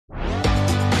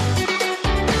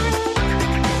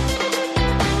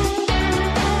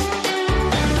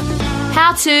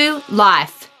How to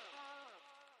life.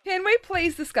 Can we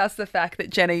please discuss the fact that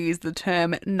Jenna used the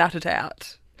term nut it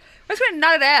out? We're just going to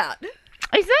nut it out.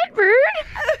 Is that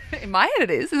rude? In my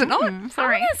head it is it not?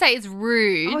 Sorry. I'm going to say it's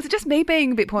rude. Oh, is it just me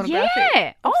being a bit pornographic?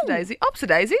 Yeah. Opsa daisy. Opsa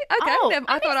daisy. Okay.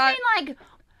 I thought I... like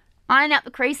iron out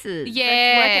the creases. Yeah.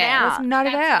 Let's work it out. Let's nut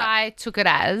it That's out. what I took it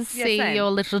as. Yeah, See same. your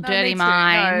little No, dirty me too.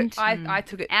 mind. No, I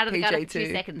took it Out of the PG gutter for too.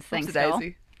 2 seconds, thanks, Opsa girl.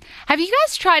 daisy. Have you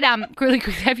guys tried really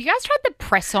quick? Have you guys tried the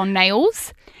press-on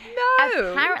nails?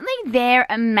 No. Apparently they're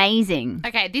amazing.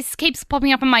 Okay, this keeps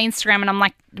popping up on my Instagram, and I'm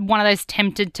like one of those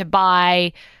tempted to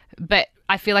buy, but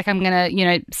I feel like I'm gonna,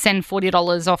 send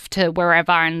 $40 off to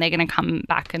wherever, and they're gonna come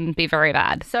back and be very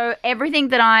bad. So everything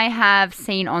that I have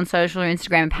seen on social or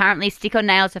Instagram, apparently stick-on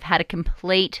nails have had a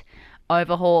complete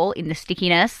overhaul in the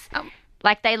stickiness.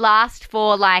 Like they last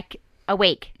for like a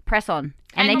week. Press on.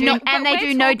 And they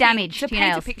do no damage To to your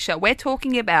paint a nails. picture, we're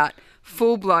talking about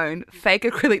full-blown fake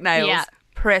acrylic nails Yeah.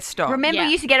 pressed on. Remember, Yeah.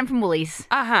 we used to get them from Woolies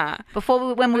Uh-huh. when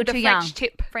we were With the too French young.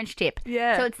 tip. French tip.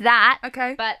 Yeah. So it's that.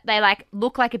 Okay. But they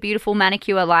look like a beautiful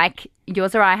manicure. Like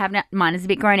yours or I have now. Mine is a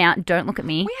bit grown out. Don't look at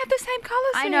me. We have the same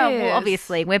colours. I know. Well,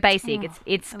 obviously we're basic.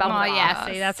 It's bubble Oh yeah, glass.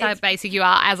 see that's how basic you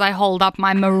are. As I hold up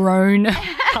my maroon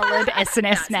coloured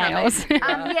S&S nails.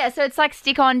 So it's like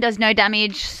stick on, does no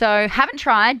damage. So haven't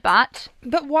tried, but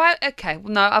But why? Okay,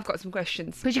 well, no, I've got some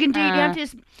questions. because you can do. You don't have to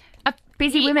just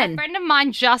busy A women. friend of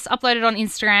mine just uploaded on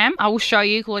Instagram. I will show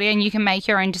you, Claudia, and you can make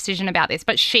your own decision about this.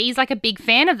 But she's like a big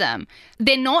fan of them.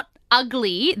 They're not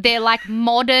ugly. They're like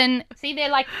modern. See, they're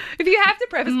like If you have to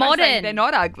preface by saying modern. they're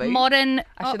not ugly. Modern,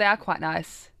 Actually, they are quite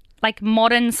nice. like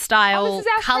modern style Oh, this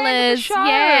is our friend of the colors. show.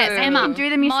 Yes, You Emma. can do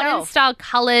them Modern yourself. style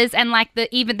colors, and like they've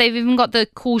even got the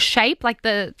cool shape, like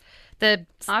the.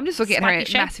 I'm just looking at her spiky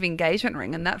shape. massive engagement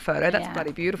ring in that photo. That's Yeah.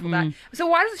 bloody beautiful. That. So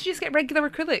why doesn't she just get regular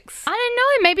acrylics? I don't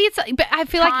know. Maybe it's. But I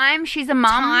feel like Time. She's a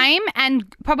mum. time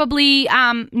and probably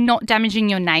not damaging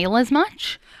your nail as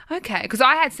much. Okay, because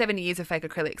I had 7 years of fake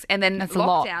acrylics, and then That's a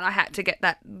lot. lockdown, I had to get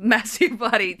that massive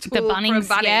bloody tool Bunnings,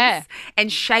 from Bunnings yeah. and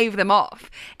shave them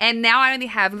off. And now I only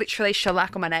have literally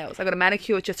shellac on my nails. I got a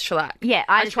manicure with just shellac. Yeah,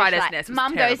 I just tried wish S&S. It was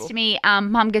Mum terrible. goes to me.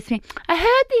 I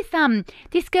heard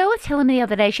this girl was telling me the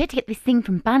other day she had to get this thing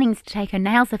from Bunnings to take her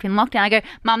nails off in lockdown. I go,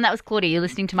 Mum, that was Claudia. You're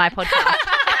listening to my podcast.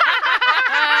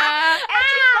 And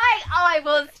she's like, oh, I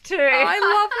was too. I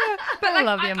love her. But like,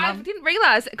 love you, I Mum. didn't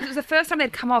realise, because it was the first time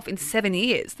they'd come off in 7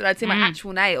 years that I'd seen my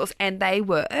actual nails, and they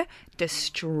were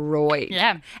destroyed.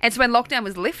 Yeah. And so when lockdown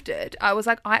was lifted, I was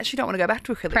like, I actually don't want to go back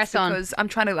to acrylics Press on. because I'm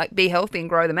trying to like be healthy and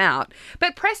grow them out.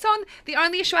 But press on, the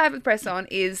only issue I have with press on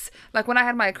is like when I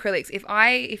had my acrylics,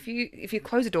 if you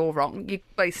close a door wrong, you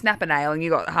like, snap a nail and you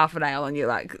got half a nail and you're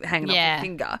like hanging off Yeah. your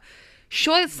finger.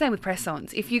 Surely it's the same with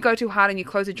press-ons. If you go too hard and you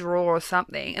close a drawer or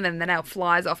something, and then the nail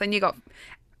flies off, then you got.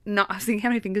 No, I was thinking, how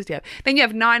many fingers do you have? Then you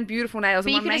have 9 beautiful nails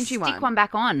But and you one can just mangy stick one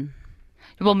back on.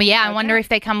 Well, yeah, I wonder if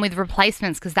they come with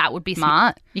replacements because that would be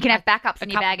smart. You can have backups in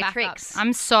your couple bag of backups. tricks.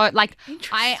 I'm so like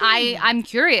I'm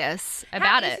curious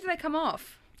about How it. easy do they come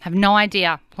off? Have no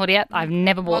idea, Claudia. I've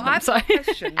never bought them. I've So got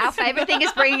questions. Our favourite thing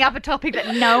is bringing up a topic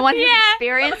that no one has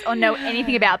experienced or know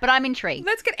anything about, but I'm intrigued.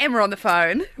 Let's get Emma on the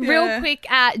phone. real Yeah. quick,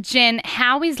 Jen,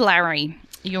 how is Larry?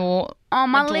 Your Oh,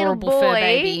 my little adorable fur boy.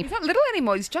 baby. He's not little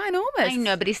anymore. He's ginormous. I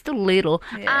know, but he's still little.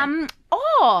 Yeah.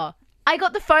 I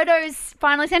got the photos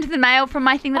finally sent to the mail from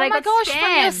my thing that Oh I my got gosh,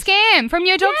 scammed. from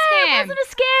your dog Yeah, scam. it wasn't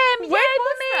a scam. When Yay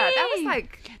was for that? me. That was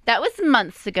like. That was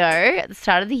months ago, at the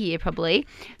start of the year probably.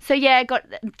 So yeah, I got,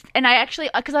 and I actually,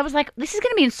 because I was like, this is going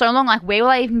to be in so long, like where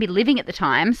will I even be living at the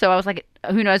time? So I was like,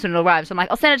 who knows when it'll arrive? So I'm like,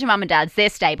 I'll send it to Mum and Dad's,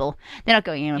 they're stable. They're not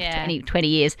going anywhere for 20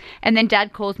 years. And then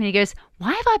Dad calls me and he goes,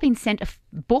 why have I been sent a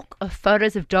book of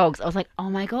photos of dogs? I was like, oh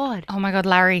my God. Oh my God,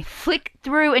 Larry. Flick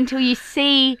through until you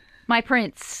see my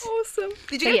prints. Awesome.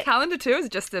 Did you So, get yeah. a calendar too, or is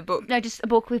it just a book? No, just a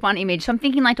book with one image. So I'm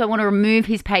thinking like, do I want to remove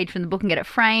his page from the book and get it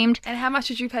framed? And how much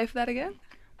did you pay for that again?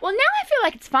 Well, now I feel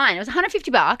like it's fine. It was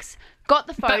 $150. Got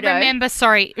the photo. But remember,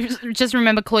 just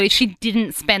remember, Claudia, she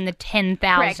didn't spend the $10,000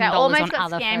 Correct. I on almost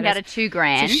got other scammed photos. out of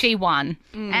 $2,000. So she won.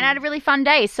 And I had a really fun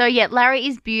day. So yeah, Larry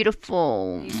is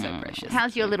beautiful. He's so precious.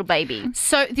 How's your little baby?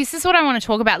 So this is what I want to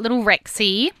talk about. Little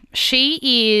Rexy. She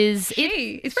is.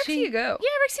 Is Rexy a girl? Yeah,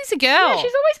 Rexy's a girl. Yeah,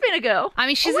 she's always been a girl. I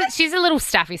mean, she's a little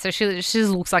staffy, so she just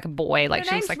looks like a boy. Like Her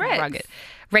she looks name's like Rex. rugged.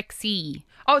 Rexy.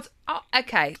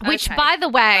 Okay. Which, okay. by the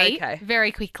way, Okay.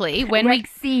 very quickly, when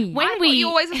Rexy. we I thought you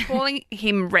always were calling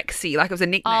him Rexy, like it was a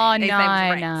nickname. Oh, His no,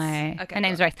 name's Rex. no. Okay, Her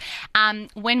name's go on.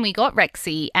 Rex. When we got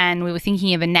Rexy and we were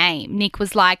thinking of a name, Nick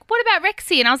was like, what about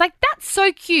Rexy? And I was like, that's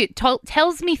so cute.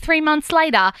 Tells me 3 months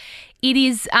later, it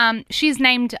is, she's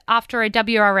named after a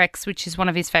WRX, which is one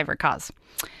of his favourite cars.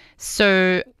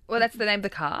 So Well, that's the name of the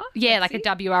car. yeah, like a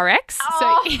WRX.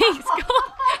 Oh. So he's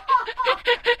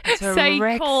So so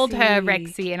he called her Rexy.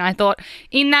 Rexy, and I thought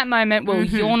in that moment, well,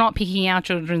 you're not picking our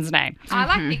children's name. I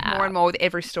like Nick more and more with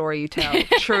every story you tell.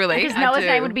 Truly, Because I Noah's do.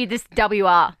 name would be this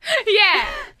WR. Yeah.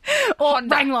 Or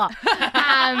Honda. Wrangler.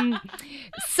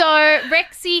 So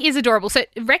Rexy is adorable. So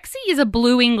Rexy is a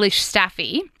blue English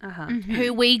Staffy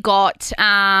who we got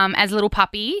as a little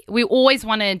puppy. We always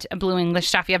wanted a blue English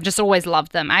Staffy. I've just always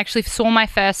loved them. I actually saw my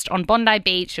first on Bondi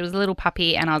Beach. It was a little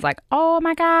puppy and I was like, oh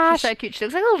my gosh. So cute. She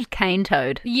looks like a little cane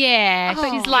toad. Yeah,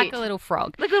 she's cute. like a little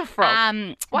frog. Like a little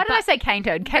frog. Why did I say cane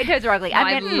toad? Cane toads are ugly. I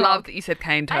meant love frog. that you said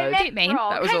cane I toad. meant Didn't mean.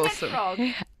 frog. That was I meant awesome. frog.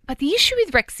 But the issue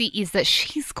with Rexy is that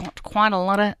she's got quite a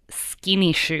lot of skin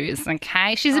issues,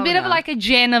 okay? She's a bit of no. like a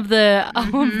Jen of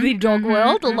the dog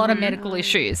world, a lot of medical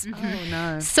issues. Oh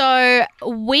no. So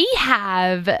we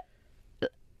have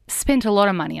spent a lot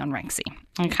of money on Rexy,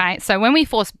 okay? So when we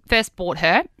first bought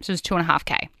her, she was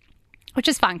 $2.5K, which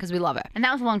is fun because we love her. And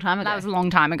that was a long time ago. That was a long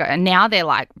time ago, and now they're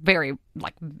very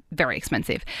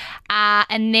expensive.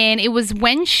 And then it was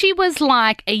when she was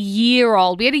like a year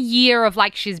old. We had a year of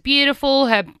like she's beautiful,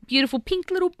 her beautiful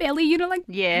pink little belly, you know, like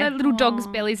Yeah. the little dog's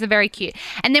bellies are very cute.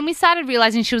 And then we started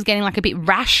realizing she was getting like a bit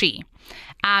rashy,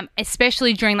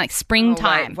 especially during like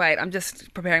springtime. Wait, I'm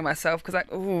just preparing myself because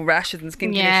rashes and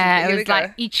skin Yeah, conditions. it Here was we go.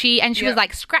 like itchy, and she was Yep.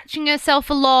 like scratching herself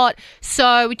a lot.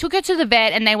 So we took her to the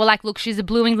vet, and they were like, "Look, she's a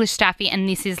blue English Staffy, and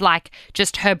this is like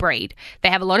just her breed. They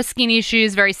have a lot of skin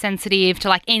issues, very sensitive to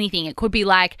like anything. It could be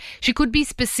like she could be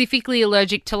specifically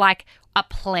allergic to like a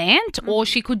plant, or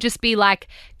she could just be like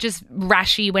just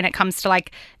rashy when it comes to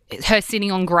like." Her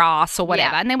sitting on grass or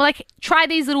whatever. Yeah. And they were like, try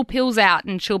these little pills out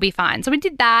and she'll be fine. So we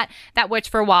did that. That worked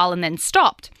for a while and then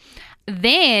stopped.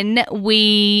 Then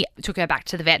we took her back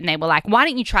to the vet and they were like, why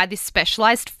don't you try this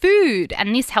specialized food?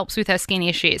 And this helps with her skin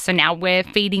issues. So now we're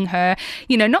feeding her,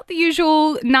 you know, not the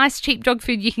usual nice cheap dog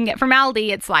food you can get from Aldi.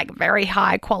 It's like very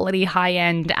high quality, high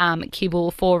end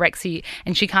kibble for Rexy.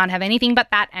 And she can't have anything but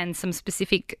that and some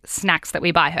specific snacks that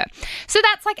we buy her. So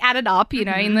that's like added up, you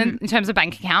know, in terms of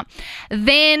bank account.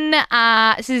 Then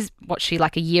this is what she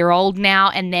like a year old now.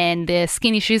 And then the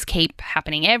skin issues keep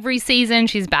happening every season.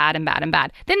 She's bad and bad and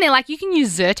bad. Then they're like, you can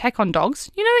use Zyrtec on dogs.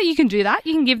 You know that you can do that.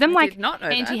 You can give them like did not know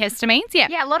that. antihistamines. Yeah.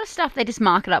 Yeah, a lot of stuff they just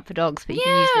market up for dogs, but you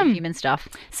can use Yeah. the human stuff.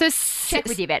 So Check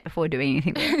with your vet before doing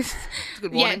anything. There. It's a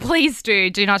good yeah, warning. please do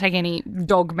not take any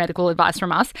dog medical advice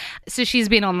from us. So she's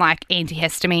been on like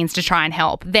antihistamines to try and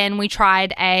help. Then we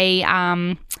tried a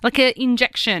like an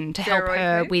injection to help Steroid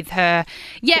her thing? with her.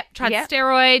 Yep, tried Yep.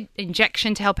 steroid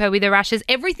injection to help her with her rashes.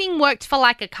 Everything worked for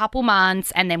like a couple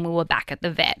months, and then we were back at the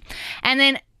vet. And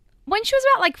then when she was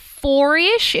about like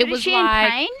 4-ish, it Is was she like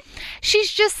in pain?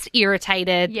 she's just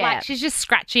irritated. Yeah. Like she's just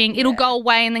scratching. It'll go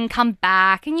away and then come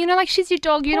back. And you know, like she's your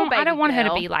dog. You Poor don't I baby don't want her to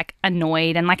girl. be like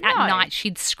annoyed and like at No. night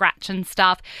she'd scratch and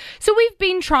stuff. So we've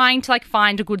been trying to like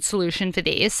find a good solution for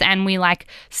this, and we like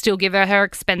still give her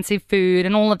expensive food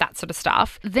and all of that sort of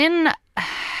stuff. Then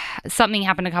something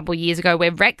happened a couple of years ago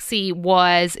where Rexy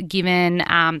was given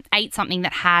ate something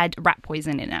that had rat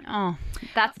poison in it. Oh,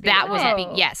 that's That was a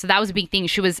big, so that was a big thing.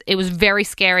 It was very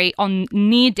scary, on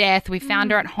near death. We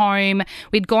found her at home.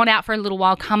 We'd gone out for a little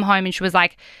while, come home, and she was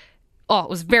like, oh, it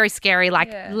was very scary,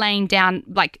 like laying down,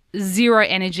 like zero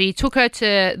energy. Took her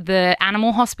to the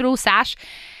animal hospital, Sash.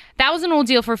 That was an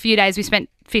ordeal for a few days. We spent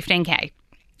 $15K.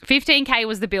 $15K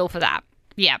was the bill for that.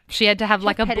 Yeah, she had to have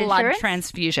like a pet blood insurance?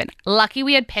 transfusion. Lucky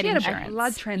we had pet She had insurance. a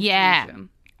blood transfusion. Yeah,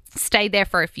 stayed there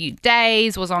for a few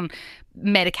days. Was on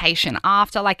medication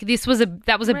after. Like that was a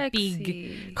Rexy.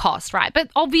 big cost, right? But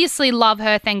obviously love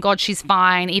her. Thank God she's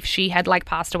fine. If she had like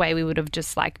passed away, we would have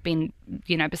just like been,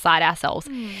 you know, beside ourselves.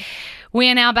 We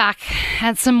are now back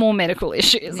at some more medical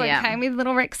issues, Yeah. okay, with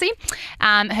little Rexy.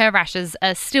 Her rashes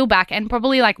are still back and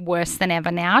probably like worse than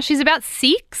ever now. She's about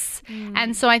 6.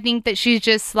 And so I think that she's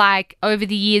just like over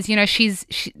the years, you know, she's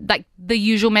like the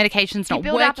usual medication's not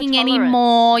build up a working tolerance.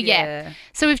 anymore. Yeah.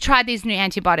 So we've tried these new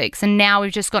antibiotics, and now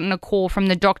we've just gotten a call from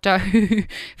the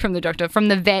from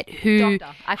the vet who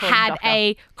Doctor. I call him had doctor.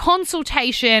 a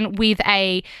consultation with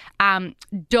a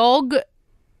dog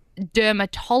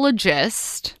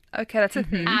dermatologist Okay, that's a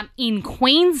thing. in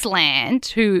Queensland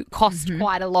who cost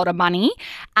quite a lot of money,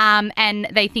 and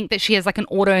they think that she has like an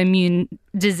autoimmune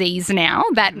disease now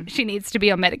that she needs to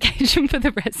be on medication for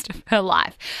the rest of her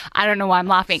life. I don't know why I'm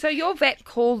laughing. So your vet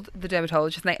called the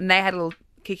dermatologist and they had a little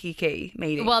kiki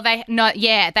meeting. Well, they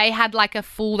had like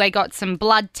they got some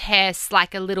blood tests,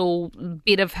 like a little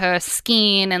bit of her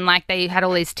skin, and like they had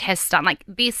all these tests done. Like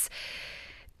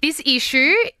This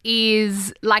issue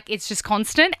is like it's just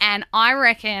constant, and I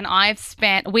reckon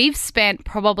we've spent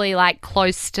probably like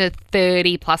close to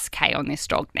 30 plus K on this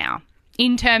dog now.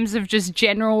 In terms of just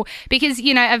general, because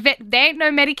a vet, there ain't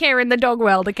no Medicare in the dog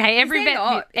world. Okay, every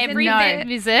vet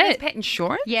visit. There's pet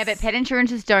insurance. Yeah, but pet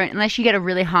insurances don't unless you get a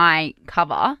really high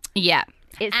cover. Yeah.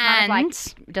 It's kind of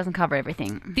like it doesn't cover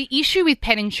everything. The issue with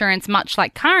pet insurance, much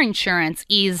like car insurance,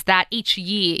 is that each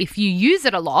year, if you use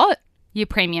it a lot, your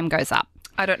premium goes up.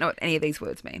 I don't know what any of these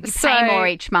words mean. You pay more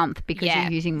each month because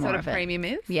you're using more What of a it. premium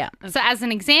is? Yeah. So as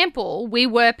an example, we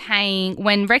were paying,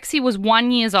 when Rexy was 1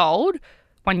 year old,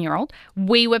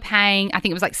 we were paying, I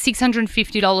think it was like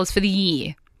 $650 for the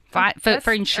year, right?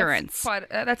 For insurance.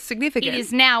 That's significant. It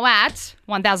is now at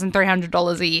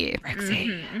 $1,300 a year,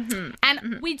 Rexy.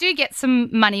 And we do get some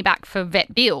money back for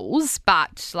vet bills,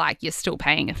 but like you're still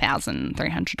paying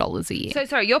 $1,300 a year. So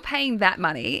sorry, you're paying that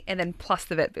money and then plus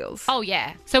the vet bills. Oh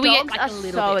yeah. So we get Dogs like are a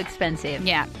little so bit. expensive.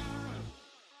 Yeah.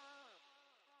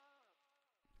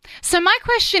 So my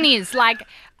question is like,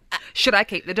 Should I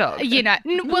keep the dog?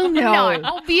 no,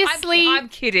 obviously. I'm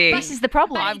kidding. This is the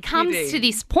problem. But it comes kidding. to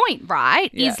this point, right?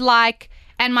 Yeah. Is like,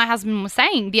 and my husband was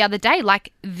saying the other day,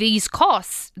 like these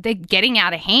costs, they're getting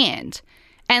out of hand.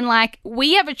 And like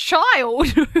we have a child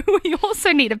who we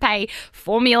also need to pay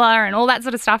formula and all that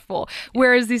sort of stuff for.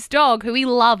 Whereas this dog, who we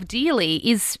love dearly,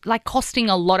 is like costing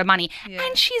a lot of money. Yeah.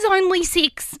 And she's only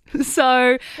 6.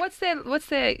 So What's their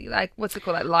like what's it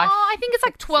called, like life? I think it's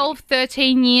like 12,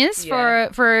 13 years Yeah.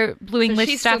 for blue English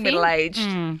She's still staffing. middle aged.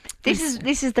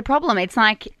 This is the problem. It's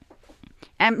like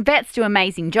vets do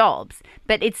amazing jobs,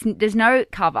 but there's no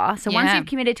cover. So once Yeah. you've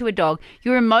committed to a dog,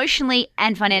 you're emotionally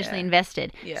and financially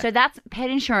invested. Yeah. So that's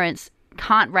pet insurance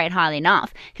can't rate highly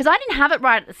enough. Because I didn't have it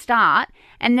right at the start,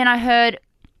 and then I heard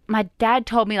my dad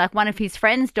told me like one of his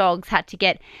friends' dogs had to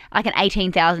get like an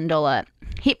 $18,000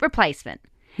 hip replacement.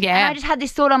 Yeah. And I just had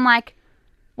this thought. I'm like,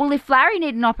 well, if Larry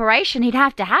needed an operation, he'd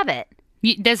have to have it.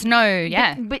 There's no,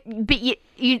 yeah. But you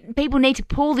people need to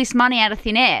pull this money out of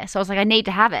thin air. So I was like, I need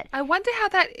to have it. I wonder how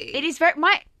that. It is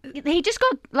he just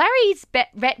got Larry's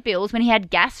vet bills when he had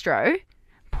gastro.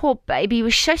 Poor baby, he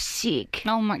was so sick.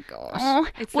 Oh my gosh. Oh,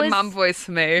 It's the mum voice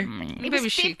for me. It was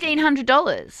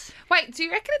 $1,500. Wait, do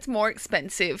you reckon it's more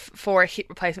expensive for a hip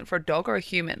replacement for a dog or a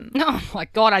human? Oh my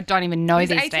God, I don't even know these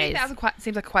days. 18,000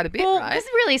 seems like quite a bit, Well, right? because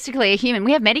realistically, a human,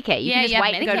 we have Medicare. You Yeah, can just you have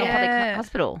wait and go to a Medicare. public Yeah.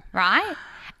 hospital. Right?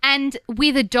 And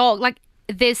with a dog, like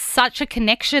there's such a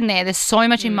connection there. There's so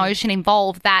much emotion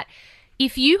involved that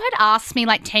if you had asked me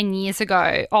like 10 years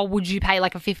ago, oh, would you pay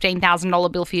like a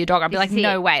 $15,000 bill for your dog? I'd be like, This is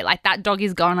no it. way. Like that dog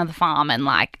is going to the farm and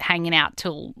like hanging out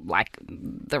till like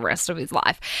the rest of his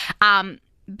life.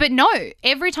 But no,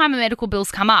 every time a medical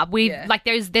bill's come up, like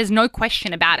there's no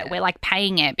question about it. We're like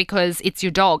paying it because it's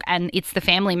your dog and it's the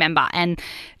family member.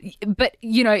 But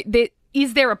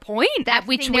is there a point That's at the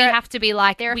which thing, we they're- have to be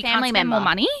like, they're a we family can't spend member. more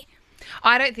money?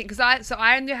 I don't think, because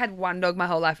I only had one dog my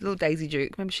whole life, little Daisy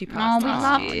Duke. Remember she passed we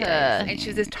last loved year? her. And she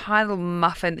was this tiny little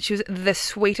muffin. She was the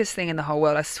sweetest thing in the whole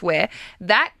world, I swear.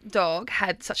 That dog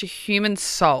had such a human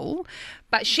soul.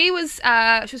 But she was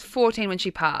 14 when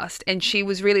she passed, and she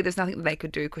was really, there's nothing that they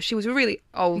could do because she was really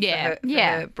old for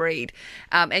her breed.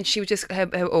 And she was just,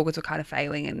 her organs were kind of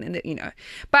failing and.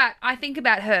 But I think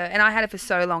about her, and I had her for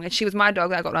so long, and she was my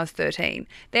dog that I got when I was 13.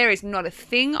 There is not a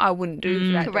thing I wouldn't do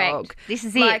for that Correct. dog. This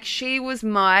is it. Like, she was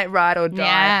my ride or die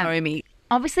Yeah. homie.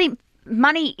 Obviously,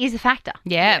 money is a factor.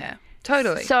 Yeah.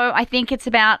 Totally. So I think it's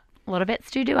about, a lot of vets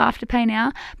do Afterpay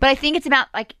now, but I think it's about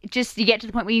like just you get to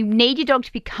the point where you need your dog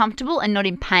to be comfortable and not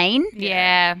in pain.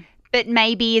 Yeah. But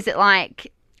maybe is it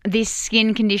like this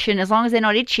skin condition, as long as they're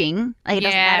not itching, like it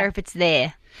doesn't Yeah. matter if it's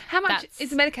there. How much That's-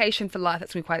 is the medication for life?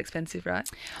 That's going to be quite expensive, right?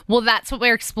 Well, that's what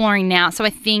we're exploring now. So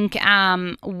I think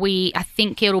I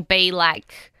think it'll be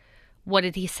like, what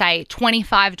did he say?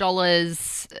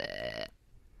 $25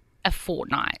 a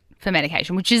fortnight for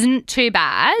medication, which isn't too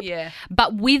bad. Yeah.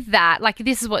 But with that, like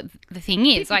this is what the thing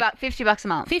is. Like $50 a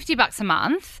month. $50 a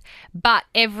month, but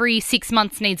every 6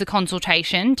 months needs a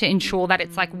consultation to ensure that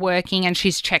it's like working and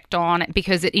she's checked on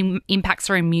because it impacts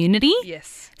her immunity.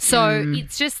 Yes. So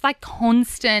it's just like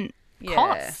constant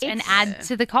cost and add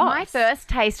to the cost. My first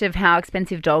taste of how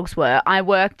expensive dogs were, I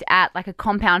worked at like a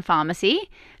compound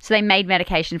pharmacy, so they made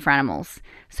medication for animals.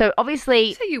 So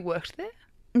obviously, So you worked there?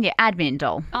 yeah, admin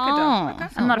doll. Oh,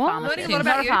 I'm not a what? pharmacist. Learning a lot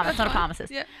about you. Not a That's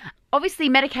pharmacist. Yeah. Obviously,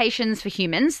 medications for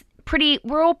humans,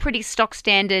 we're all pretty stock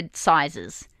standard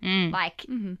sizes. Like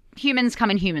humans come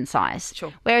in human size.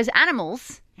 Sure. Whereas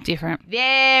animals, Different.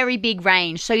 very big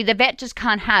range. So the vet just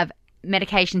can't have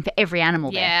medication for every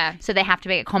animal there. Yeah. So they have to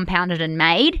be compounded and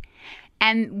made.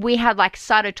 And we had like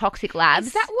cytotoxic labs.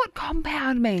 Is that what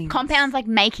compound means? Compounds like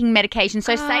making medication.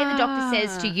 So say the doctor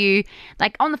says to you,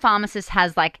 like on the pharmacist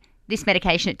has like this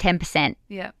medication at 10%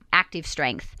 Yeah. active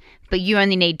strength, but you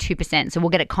only need 2%. So we'll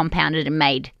get it compounded and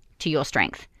made to your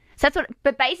strength. So that's what,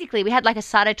 but basically we had like a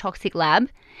cytotoxic lab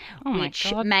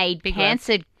which made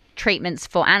cancer treatments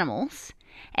for animals.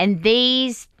 And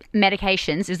these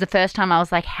medications is the first time I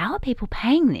was like, how are people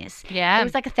paying this? Yeah. It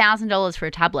was like $1,000 for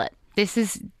a tablet. This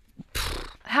is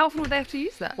How often would they have to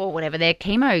use that? Or whatever their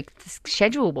chemo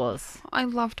schedule was. I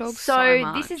love dogs so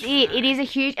much. This is it. It is a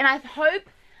huge, and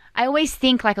I always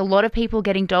think like a lot of people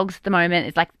getting dogs at the moment,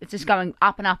 it's like it's just going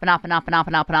up and up and up and up and up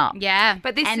and up and up. yeah.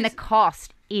 But this And is the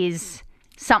cost is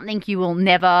something you will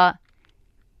never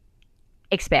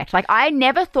expect. Like I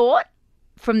never thought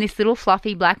from this little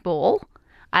fluffy black ball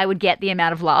I would get the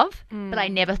amount of love, but I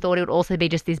never thought it would also be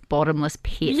just this bottomless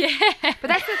pit. Yeah. But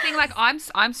that's the thing, like I'm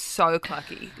so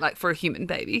clucky, like for a human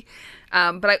baby.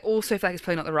 But I also feel like it's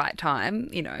probably not the right time,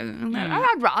 you know.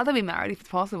 I'd rather be married if it's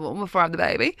possible before I have the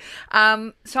baby.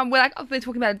 So we're like, I've been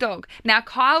talking about a dog. Now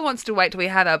Kyle wants to wait till we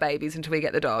have our babies until we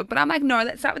get the dog. But I'm like, no,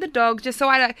 let's start with the dog just so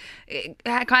I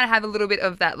kind of have a little bit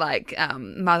of that like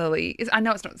motherly. I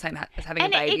know it's not the same as having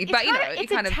And a baby, but you know, it's it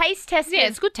kind a of. taste test Yeah,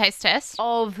 it's a good taste test.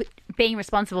 of being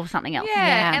responsible for something else.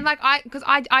 Yeah, and like because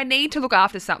I need to look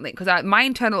after something because my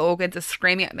internal organs are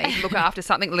screaming at me to look after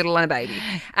something little and a baby.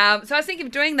 So I was thinking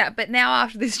of doing that, but now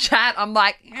after this chat, I'm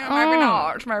like, maybe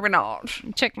not.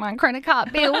 Check my credit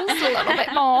card bills a little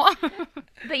bit more.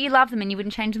 But you love them and you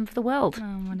wouldn't change them for the world.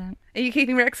 Are you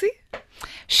keeping Rexy?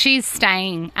 She's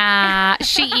staying.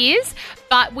 She is,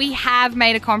 but we have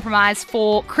made a compromise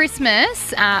for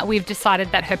Christmas. We've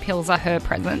decided that her pills are her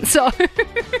present, so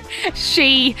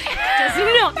she does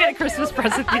not get a Christmas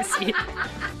present this year.